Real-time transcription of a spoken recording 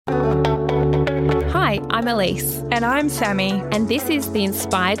Hi, I'm Elise. And I'm Sammy. And this is the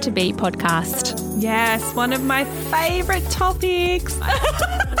Inspired to Be podcast. Yes, one of my favourite topics. You're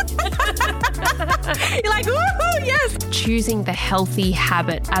like, woohoo, yes. Choosing the healthy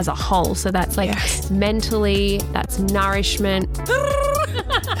habit as a whole. So that's like mentally, that's nourishment. And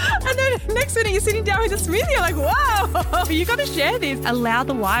then next minute you're sitting down with a smoothie. You're like, whoa, you got to share this. Allow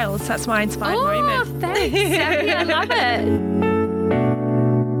the wilds. That's my inspired moment. Thanks, Sammy. I love it.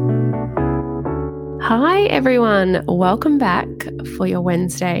 Hi, everyone. Welcome back for your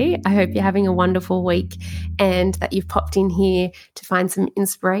Wednesday. I hope you're having a wonderful week and that you've popped in here to find some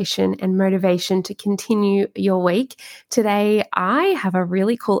inspiration and motivation to continue your week. Today, I have a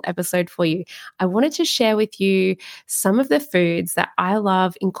really cool episode for you. I wanted to share with you some of the foods that I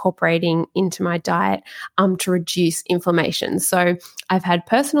love incorporating into my diet to reduce inflammation. So I've had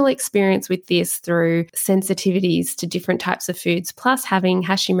personal experience with this through sensitivities to different types of foods, plus having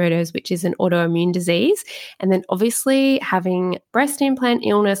Hashimoto's, which is an autoimmune disease. And then obviously having breast implant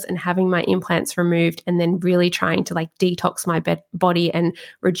illness and having my implants removed and then really trying to detox my body and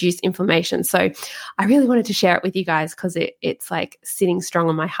reduce inflammation. So I really wanted to share it with you guys because it's sitting strong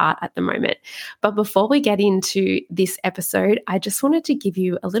on my heart at the moment. But before we get into this episode, I just wanted to give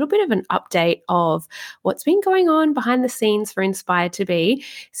you a little bit of an update of what's been going on behind the scenes for Inspired to Be.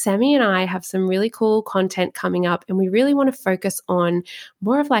 Sammy and I have some really cool content coming up, and we really want to focus on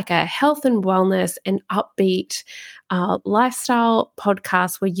more of a health and wellness and upbeat lifestyle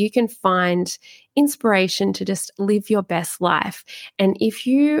podcast where you can find inspiration to just live your best life. And if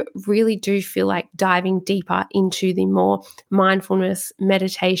you really do feel like diving deeper into the more mindfulness,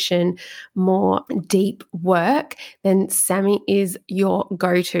 meditation, more deep work, then Sammy is your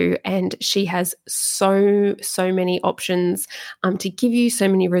go-to, and she has so many options to give you, so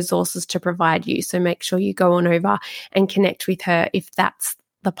many resources to provide you. So make sure you go on over and connect with her if that's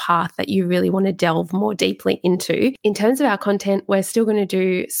the path that you really want to delve more deeply into. In terms of our content, we're still going to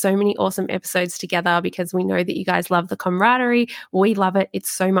do so many awesome episodes together because we know that you guys love the camaraderie. We love it.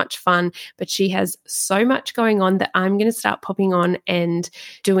 It's so much fun, but she has so much going on that I'm going to start popping on and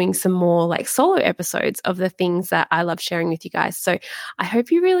doing some more solo episodes of the things that I love sharing with you guys. So I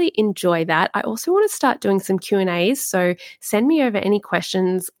hope you really enjoy that. I also want to start doing some Q&As. So send me over any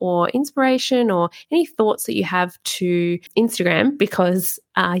questions or inspiration or any thoughts that you have to Instagram because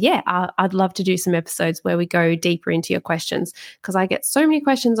I'd love to do some episodes where we go deeper into your questions because I get so many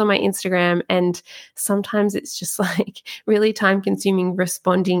questions on my Instagram and sometimes it's just really time consuming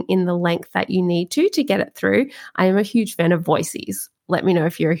responding in the length that you need to get it through. I am a huge fan of voices. Let me know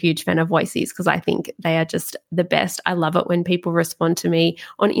if you're a huge fan of voices because I think they are just the best. I love it when people respond to me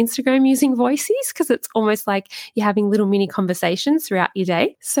on Instagram using voices because it's almost like you're having little mini conversations throughout your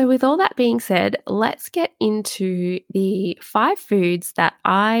day. So with all that being said, let's get into the 5 foods that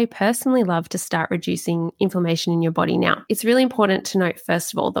I personally love to start reducing inflammation in your body. Now, it's really important to note,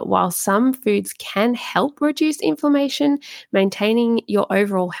 first of all, that while some foods can help reduce inflammation, maintaining your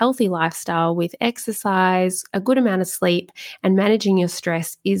overall healthy lifestyle with exercise, a good amount of sleep, and managing your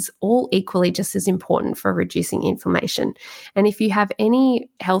stress is all equally just as important for reducing inflammation. And if you have any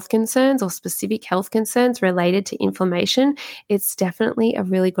health concerns or specific health concerns related to inflammation, it's definitely a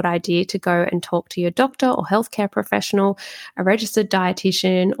really good idea to go and talk to your doctor or healthcare professional, a registered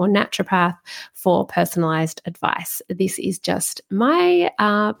dietitian or naturopath for personalized advice. This is just my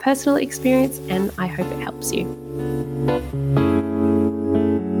personal experience and I hope it helps you.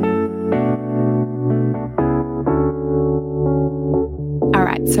 All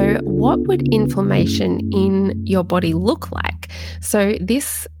right, so what would inflammation in your body look like? So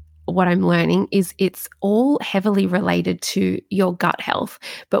what I'm learning is it's all heavily related to your gut health.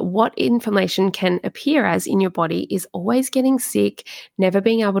 But what inflammation can appear as in your body is always getting sick, never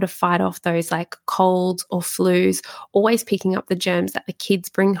being able to fight off those colds or flus, always picking up the germs that the kids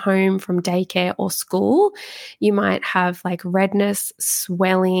bring home from daycare or school. You might have redness,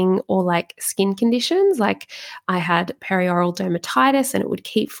 swelling, or skin conditions. I had perioral dermatitis and it would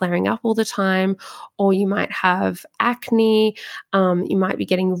keep flaring up all the time. Or you might have acne. You might be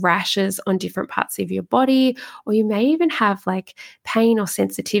getting rashes on different parts of your body, or you may even have pain or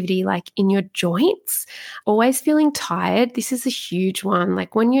sensitivity in your joints. Always feeling tired. This is a huge one.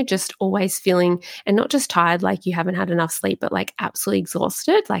 When you're just always feeling, and not just tired you haven't had enough sleep, but absolutely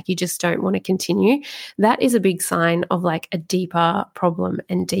exhausted, you just don't want to continue. That is a big sign of a deeper problem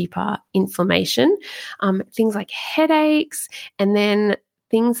and deeper inflammation. Things like headaches, and then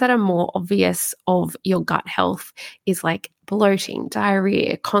things that are more obvious of your gut health is bloating,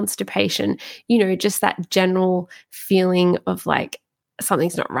 diarrhea, constipation, just that general feeling of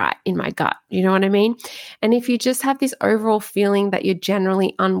something's not right in my gut. You know what I mean? And if you just have this overall feeling that you're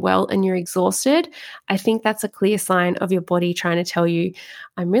generally unwell and you're exhausted, I think that's a clear sign of your body trying to tell you,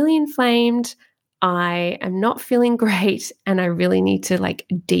 I'm really inflamed, I am not feeling great, and I really need to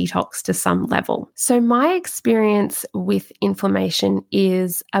detox to some level. So my experience with inflammation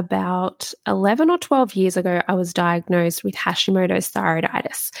is about 11 or 12 years ago, I was diagnosed with Hashimoto's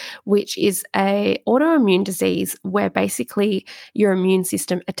thyroiditis, which is an autoimmune disease where basically your immune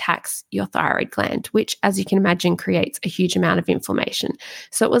system attacks your thyroid gland, which, as you can imagine, creates a huge amount of inflammation.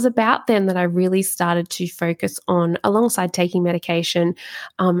 So it was about then that I really started to focus on, alongside taking medication,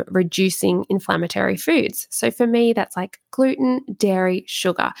 reducing inflammatory foods. So for me, that's like gluten, dairy,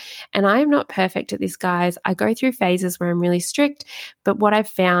 sugar. And I am not perfect at this, guys. I go through phases where I'm really strict, but what I've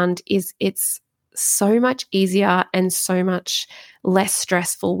found is it's so much easier and so much less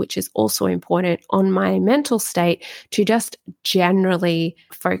stressful, which is also important on my mental state, to just generally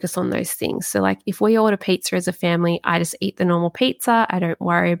focus on those things. So if we order pizza as a family, I just eat the normal pizza. I don't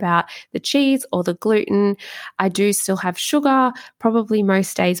worry about the cheese or the gluten. I do still have sugar, probably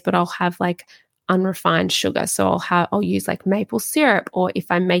most days, but I'll have unrefined sugar. So I'll use maple syrup, or if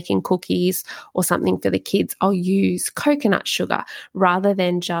I'm making cookies or something for the kids, I'll use coconut sugar rather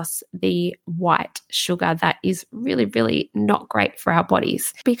than just the white sugar that is really, really not great for our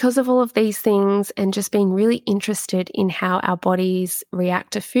bodies. Because of all of these things and just being really interested in how our bodies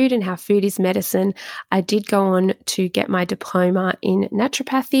react to food and how food is medicine, I did go on to get my diploma in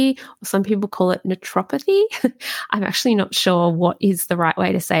naturopathy, or some people call it naturopathy. I'm actually not sure what is the right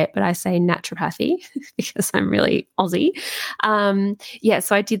way to say it, but I say naturopathy because I'm really Aussie.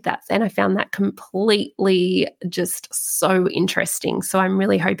 So I did that and I found that completely just so interesting. So I'm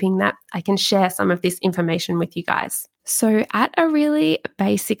really hoping that I can share some of this information with you guys. So at a really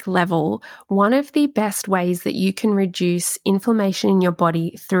basic level, one of the best ways that you can reduce inflammation in your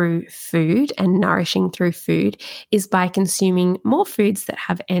body through food and nourishing through food is by consuming more foods that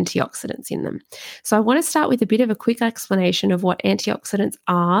have antioxidants in them. So I want to start with a bit of a quick explanation of what antioxidants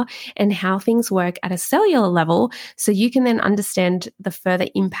are and how things work at a cellular level, so you can then understand the further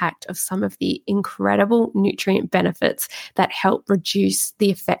impact of some of the incredible nutrient benefits that help reduce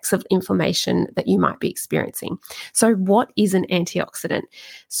the effects of inflammation that you might be experiencing. So what is an antioxidant?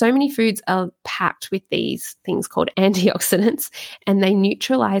 So many foods are packed with these things called antioxidants, and they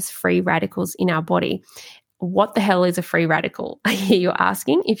neutralize free radicals in our body. What the hell is a free radical? I hear you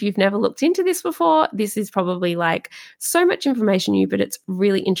asking. If you've never looked into this before, this is probably so much information new, but it's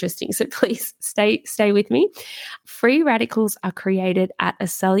really interesting. So please stay with me. Free radicals are created at a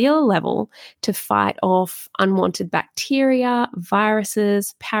cellular level to fight off unwanted bacteria,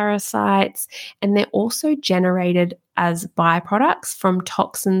 viruses, parasites, and they're also generated as byproducts from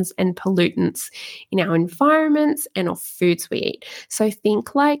toxins and pollutants in our environments and of foods we eat. So think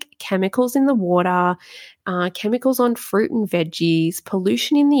chemicals in the water, chemicals on fruit and veggies,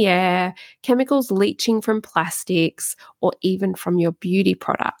 pollution in the air, chemicals leaching from plastics, or even from your beauty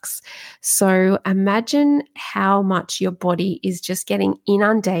products. So imagine how much your body is just getting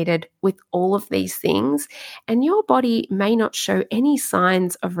inundated with all of these things, and your body may not show any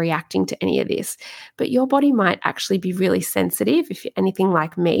signs of reacting to any of this, but your body might actually be really sensitive, if you're anything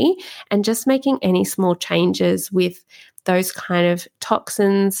like me, and just making any small changes with those kind of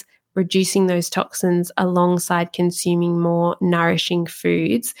toxins, reducing those toxins alongside consuming more nourishing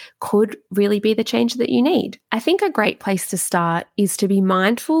foods could really be the change that you need. I think a great place to start is to be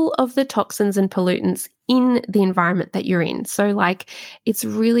mindful of the toxins and pollutants in the environment that you're in. So it's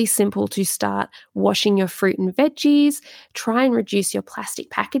really simple to start washing your fruit and veggies, try and reduce your plastic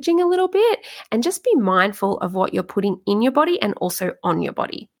packaging a little bit, and just be mindful of what you're putting in your body and also on your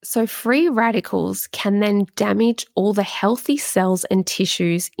body. So free radicals can then damage all the healthy cells and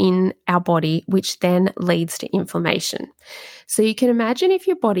tissues in our body, which then leads to inflammation. So you can imagine if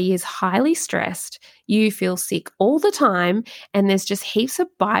your body is highly stressed, you feel sick all the time, and there's just heaps of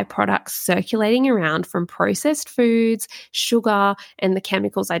byproducts circulating around from processed foods, sugar, and the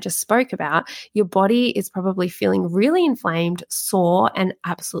chemicals I just spoke about, your body is probably feeling really inflamed, sore, and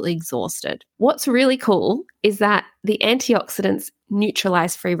absolutely exhausted. What's really cool is that the antioxidants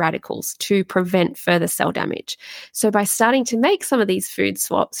neutralize free radicals to prevent further cell damage. So by starting to make some of these food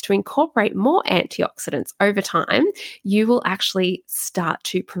swaps to incorporate more antioxidants over time, you will actually start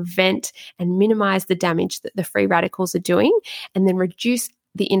to prevent and minimize the damage that the free radicals are doing, and then reduce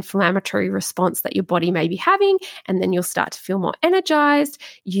the inflammatory response that your body may be having, and then you'll start to feel more energized.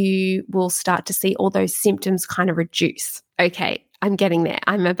 You will start to see all those symptoms kind of reduce. Okay, I'm getting there.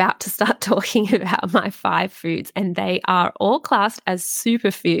 I'm about to start talking about my 5 foods, and they are all classed as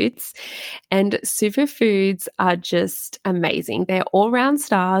superfoods. And superfoods are just amazing. They're all round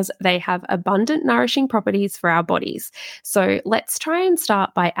stars. They have abundant nourishing properties for our bodies. So let's try and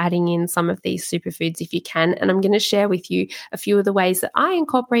start by adding in some of these superfoods if you can. And I'm going to share with you a few of the ways that I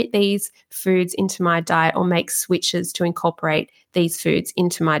incorporate these foods into my diet, or make switches to incorporate these foods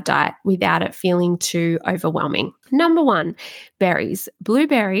into my diet without it feeling too overwhelming. Number 1, berries.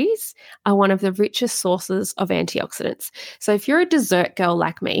 Blueberries are one of the richest sources of antioxidants. So if you're a dessert girl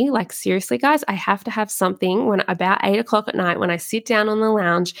like me, like seriously guys, I have to have something when about 8 o'clock at night, when I sit down on the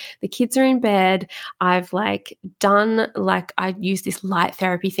lounge, the kids are in bed, I use this light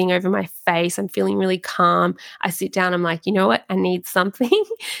therapy thing over my face, I'm feeling really calm. I sit down, I'm like, you know what? I need something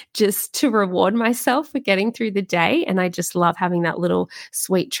just to reward myself for getting through the day. And I just love having that little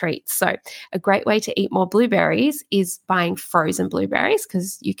sweet treat. So a great way to eat more blueberries is buying frozen blueberries,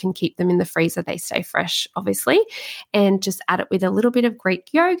 because you can keep them in the freezer. They stay fresh, obviously, and just add it with a little bit of Greek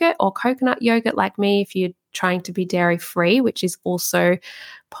yogurt or coconut yogurt like me if you're trying to be dairy free, which is also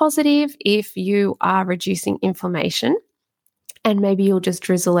positive if you are reducing inflammation. And maybe you'll just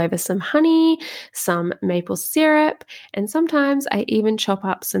drizzle over some honey, some maple syrup, and sometimes I even chop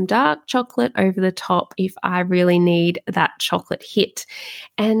up some dark chocolate over the top if I really need that chocolate hit.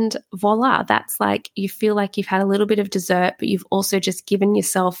 And voila, that's like, you feel like you've had a little bit of dessert, but you've also just given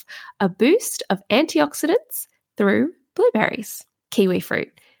yourself a boost of antioxidants through blueberries. Kiwi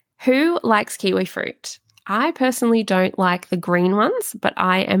fruit. Who likes kiwi fruit? I personally don't like the green ones, but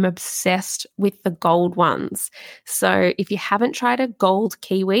I am obsessed with the gold ones. So if you haven't tried a gold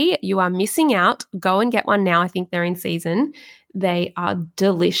kiwi, you are missing out. Go and get one now. I think they're in season. They are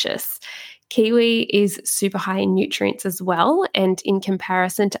delicious. Kiwi is super high in nutrients as well, and in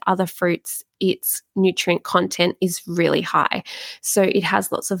comparison to other fruits, its nutrient content is really high. So it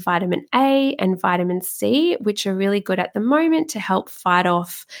has lots of vitamin A and vitamin C, which are really good at the moment to help fight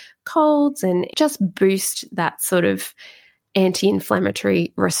off colds and just boost that sort of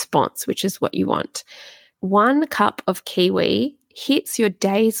anti-inflammatory response, which is what you want. 1 cup of kiwi hits your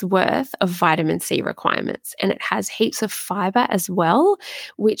day's worth of vitamin C requirements, and it has heaps of fiber as well,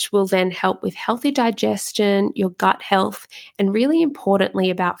 which will then help with healthy digestion, your gut health, and really importantly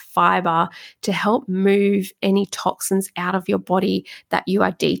about fiber to help move any toxins out of your body that you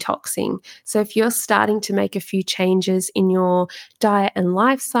are detoxing. So if you're starting to make a few changes in your diet and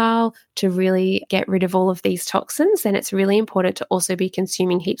lifestyle to really get rid of all of these toxins, then it's really important to also be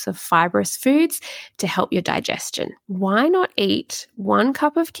consuming heaps of fibrous foods to help your digestion. Why not eat 1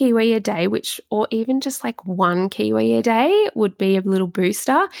 cup of kiwi a day, or even just like 1 kiwi a day would be a little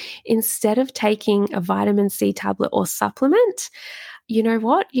booster, instead of taking a vitamin C tablet or supplement? You know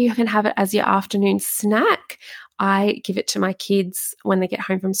what? You can have it as your afternoon snack. I give it to my kids when they get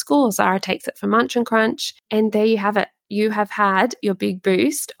home from school. Zara takes it for Munch and Crunch, and there you have it. You have had your big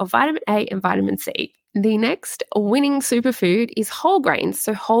boost of vitamin A and vitamin C. The next winning superfood is whole grains.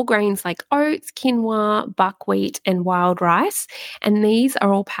 So whole grains like oats, quinoa, buckwheat, and wild rice. And these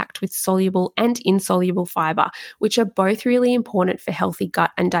are all packed with soluble and insoluble fiber, which are both really important for healthy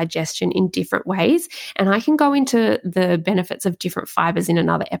gut and digestion in different ways. And I can go into the benefits of different fibers in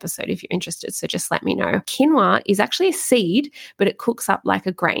another episode if you're interested. So just let me know. Quinoa is actually a seed, but it cooks up like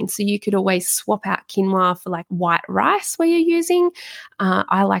a grain. So you could always swap out quinoa for like white rice where you're using.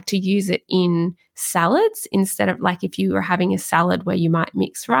 I like to use it in salads instead of, like, if you were having a salad where you might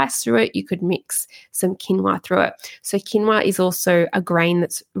mix rice through it, you could mix some quinoa through it. So quinoa is also a grain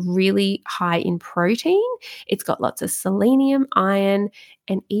that's really high in protein. It's got lots of selenium, iron,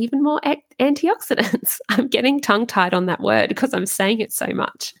 and even more antioxidants. I'm getting tongue-tied on that word because I'm saying it so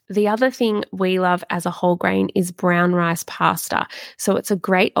much. The other thing we love as a whole grain is brown rice pasta. So it's a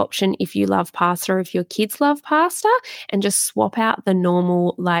great option if you love pasta, or if your kids love pasta, and just swap out the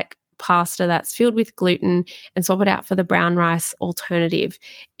normal pasta that's filled with gluten and swap it out for the brown rice alternative.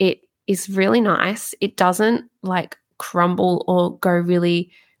 It is really nice. It doesn't crumble or go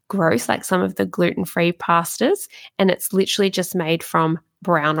really gross like some of the gluten-free pastas, and it's literally just made from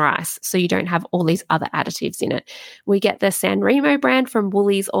brown rice, so you don't have all these other additives in it. We get the San Remo brand from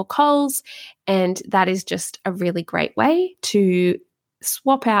Woolies or Coles, and that is just a really great way to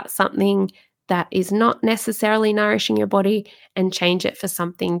swap out something that is not necessarily nourishing your body and change it for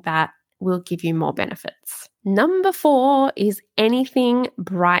something that will give you more benefits. Number 4 is anything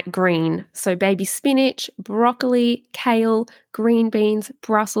bright green. So baby spinach, broccoli, kale, green beans,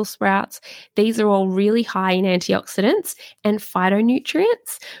 Brussels sprouts. These are all really high in antioxidants and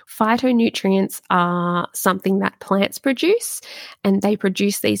phytonutrients. Phytonutrients are something that plants produce, and they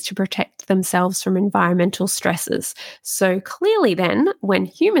produce these to protect themselves from environmental stresses. So clearly then, when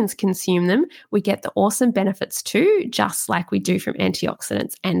humans consume them, we get the awesome benefits too, just like we do from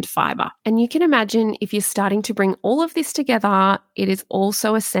antioxidants and fiber. And you can imagine if you're starting to bring all of this together, it is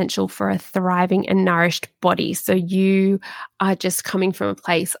also essential for a thriving and nourished body. So you are just coming from a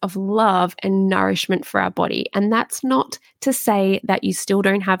place of love and nourishment for our body. And that's not to say that you still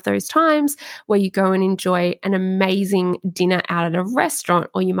don't have those times where you go and enjoy an amazing dinner out at a restaurant,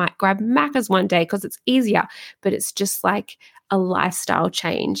 or you might grab Macca's one day because it's easier, but it's just like a lifestyle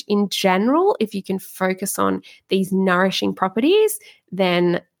change. In general, if you can focus on these nourishing properties,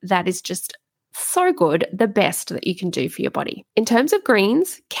 then that is just so good, the best that you can do for your body. In terms of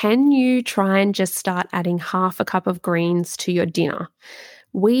greens, can you try and just start adding half a cup of greens to your dinner?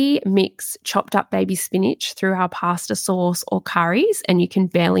 We mix chopped up baby spinach through our pasta sauce or curries, and you can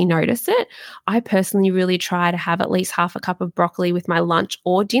barely notice it. I personally really try to have at least half a cup of broccoli with my lunch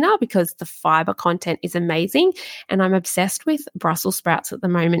or dinner because the fiber content is amazing. And I'm obsessed with Brussels sprouts at the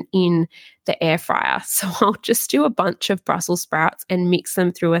moment in the air fryer. So I'll just do a bunch of Brussels sprouts and mix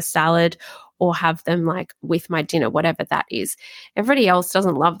them through a salad or have them like with my dinner, whatever that is. Everybody else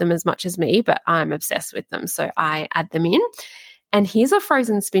doesn't love them as much as me, but I'm obsessed with them. So I add them in. And here's a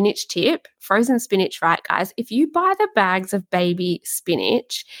frozen spinach tip. Frozen spinach, right, guys? If you buy the bags of baby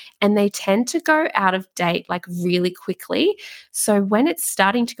spinach, and they tend to go out of date like really quickly. So when it's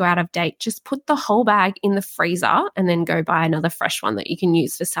starting to go out of date, just put the whole bag in the freezer and then go buy another fresh one that you can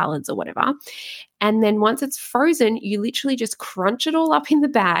use for salads or whatever. And then once it's frozen, you literally just crunch it all up in the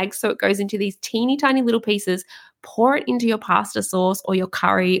bag so it goes into these teeny tiny little pieces, pour it into your pasta sauce or your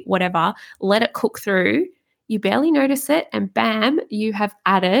curry, whatever, let it cook through. You barely notice it, and bam, you have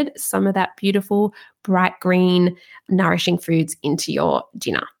added some of that beautiful bright green nourishing foods into your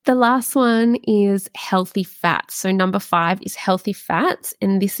dinner. The last one is healthy fats. So number 5 is healthy fats,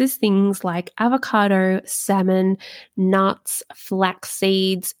 and this is things like avocado, salmon, nuts, flax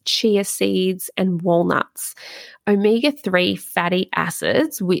seeds, chia seeds, and walnuts. Omega-3 fatty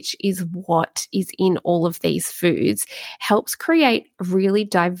acids, which is what is in all of these foods, helps create really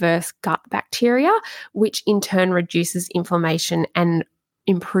diverse gut bacteria, which in turn reduces inflammation and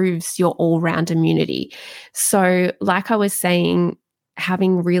improves your all-round immunity. So like I was saying,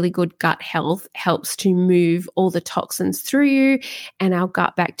 having really good gut health helps to move all the toxins through you, and our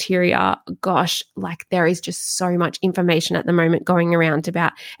gut bacteria, gosh, like there is just so much information at the moment going around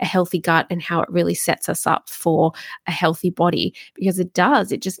about a healthy gut and how it really sets us up for a healthy body, because it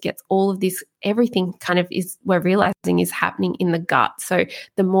does. It just gets all of this, everything kind of is, we're realizing is happening in the gut. So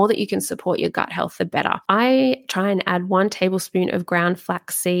the more that you can support your gut health, the better. I try and add 1 tablespoon of ground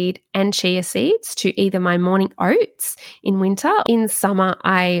flaxseed and chia seeds to either my morning oats in winter. In summer,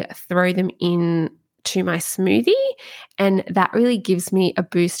 I throw them in to my smoothie, and that really gives me a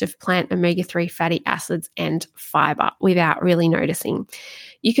boost of plant omega-3 fatty acids and fiber without really noticing.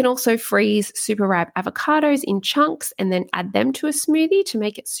 You can also freeze super ripe avocados in chunks and then add them to a smoothie to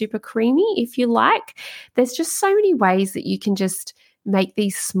make it super creamy if you like. There's just so many ways that you can just make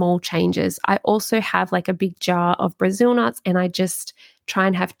these small changes. I also have like a big jar of Brazil nuts, and I just try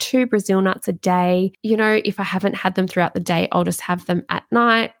and have 2 Brazil nuts a day. You know, if I haven't had them throughout the day, I'll just have them at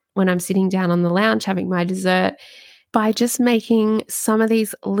night when I'm sitting down on the lounge having my dessert. By just making some of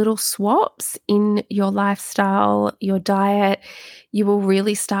these little swaps in your lifestyle, your diet, you will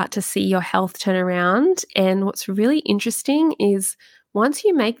really start to see your health turn around. And what's really interesting is once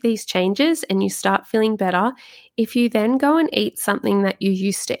you make these changes and you start feeling better, if you then go and eat something that you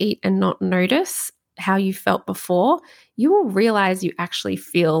used to eat and not notice how you felt before, you will realize you actually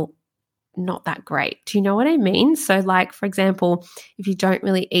feel not that great. Do you know what I mean? So like, for example, if you don't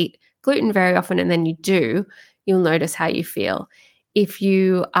really eat gluten very often and then you do, you'll notice how you feel. If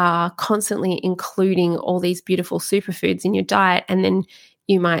you are constantly including all these beautiful superfoods in your diet and then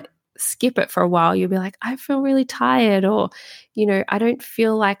you might skip it for a while, you'll be like, I feel really tired, or, you know, I don't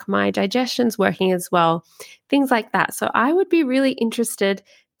feel like my digestion's working as well, things like that. So I would be really interested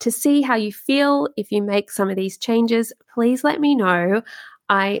to see how you feel if you make some of these changes. Please let me know.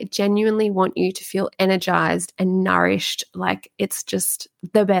 I genuinely want you to feel energized and nourished. Like it's just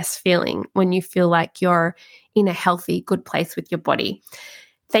the best feeling when you feel like you're in a healthy, good place with your body.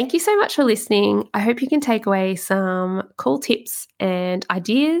 Thank you so much for listening. I hope you can take away some cool tips and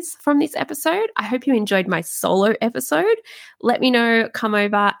ideas from this episode. I hope you enjoyed my solo episode. Let me know, come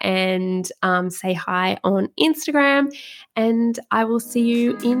over and say hi on Instagram, and I will see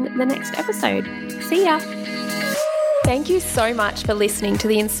you in the next episode. See ya. Thank you so much for listening to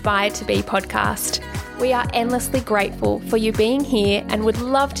the Inspired to Be podcast. We are endlessly grateful for you being here and would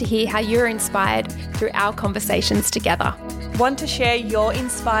love to hear how you're inspired through our conversations together. Want to share your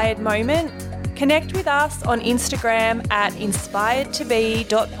inspired moment? Connect with us on Instagram at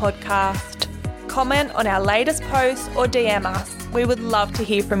inspiredtobe.podcast. Comment on our latest post or DM us. We would love to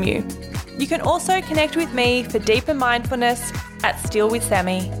hear from you. You can also connect with me for deeper mindfulness at Still with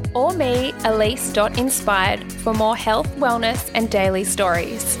Sammy. Or me, Elise.inspired, for more health, wellness and daily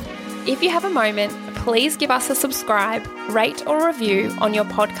stories. If you have a moment, please give us a subscribe, rate or review on your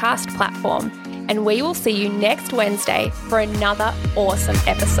podcast platform, and we will see you next Wednesday for another awesome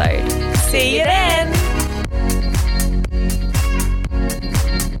episode. See you then!